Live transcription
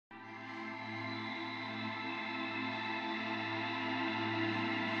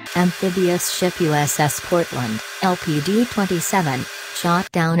Amphibious ship USS Portland, LPD-27, shot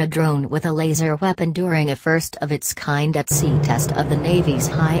down a drone with a laser weapon during a first-of-its-kind at-sea test of the Navy's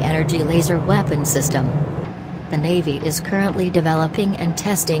high-energy laser weapon system. The Navy is currently developing and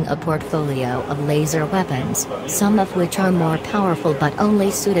testing a portfolio of laser weapons, some of which are more powerful but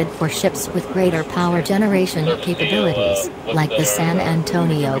only suited for ships with greater power generation capabilities, like the San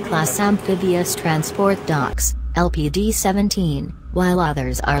Antonio-class amphibious transport docks, LPD-17, while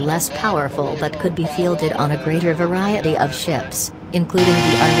others are less powerful but could be fielded on a greater variety of ships, including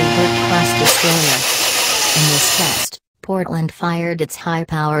the Arleigh Burke-class destroyer. In this test, Portland fired its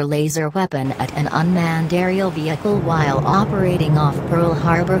high-power laser weapon at an unmanned aerial vehicle while operating off Pearl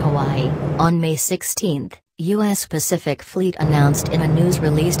Harbor, Hawaii. On May 16, U.S. Pacific Fleet announced in a news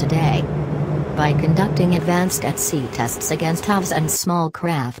release today. By conducting advanced at-sea tests against HAVs and small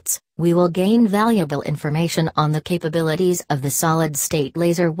crafts, we will gain valuable information on the capabilities of the solid-state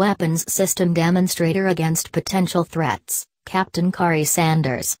laser weapons system Demonstrator against potential threats, Captain Karrey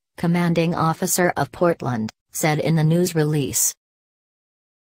Sanders, commanding officer of Portland, said in the news release.